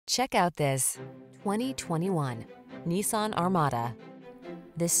Check out this 2021 Nissan Armada.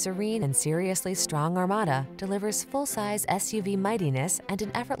 This serene and seriously strong Armada delivers full-size SUV mightiness and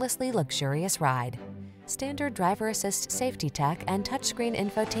an effortlessly luxurious ride. Standard driver assist safety tech and touchscreen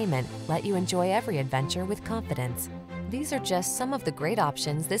infotainment let you enjoy every adventure with confidence. These are just some of the great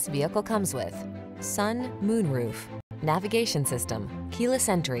options this vehicle comes with: sun, moonroof, navigation system, keyless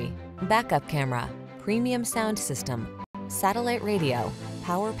entry, backup camera, premium sound system, satellite radio,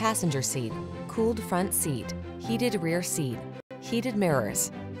 power passenger seat, cooled front seat, heated rear seat, heated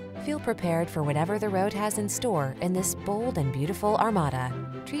mirrors. Feel prepared for whatever the road has in store in this bold and beautiful Armada.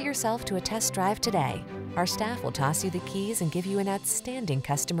 Treat yourself to a test drive today. Our staff will toss you the keys and give you an outstanding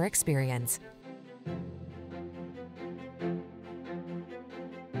customer experience.